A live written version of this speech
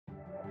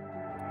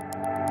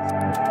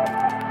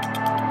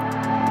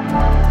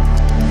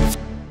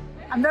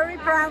I'm very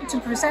proud to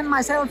present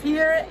myself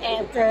here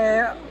at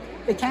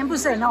the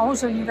campus in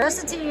Aarhus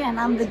University, and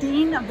I'm the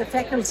Dean of the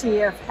Faculty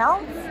of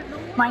Health.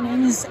 My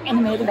name is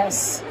Anne-Mette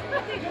Hvas.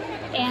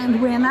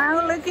 And we're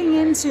now looking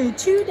into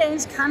 2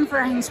 days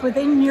conference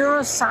within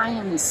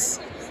neuroscience.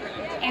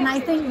 And I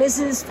think this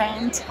is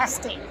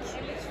fantastic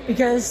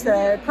because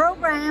the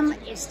program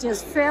is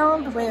just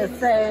filled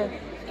with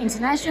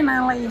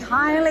internationally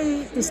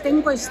highly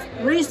distinguished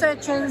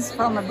researchers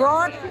from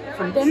abroad,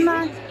 from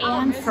Denmark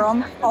and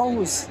from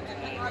Aarhus.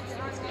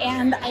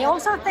 And I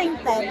also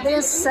think that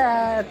this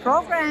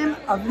program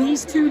of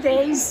these 2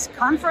 days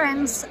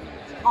conference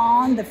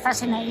on the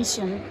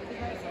fascination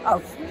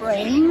of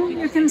brain,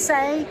 you can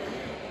say,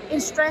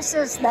 it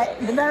stresses that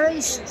the very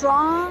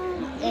strong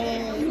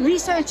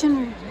research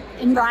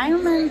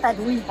environment that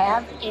we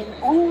have in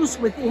Aarhus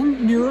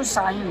within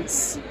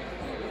neuroscience.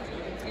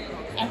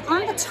 And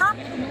on the top,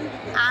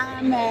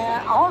 I'm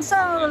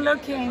also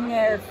looking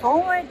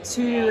forward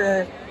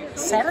to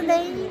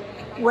Saturday,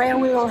 where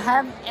we will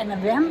have an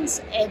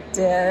event at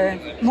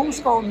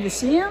Moskva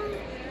Museum,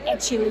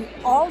 actually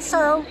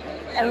also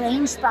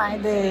arranged by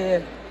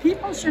the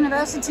People's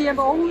University of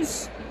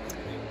Aarhus,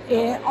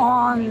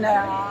 on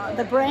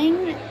the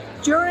brain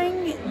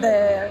during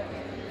the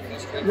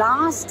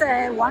last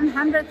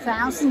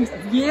 100,000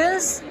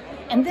 years.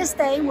 And this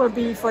day will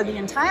be for the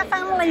entire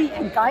family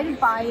and guided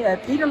by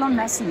Peter Lund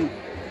Madsen.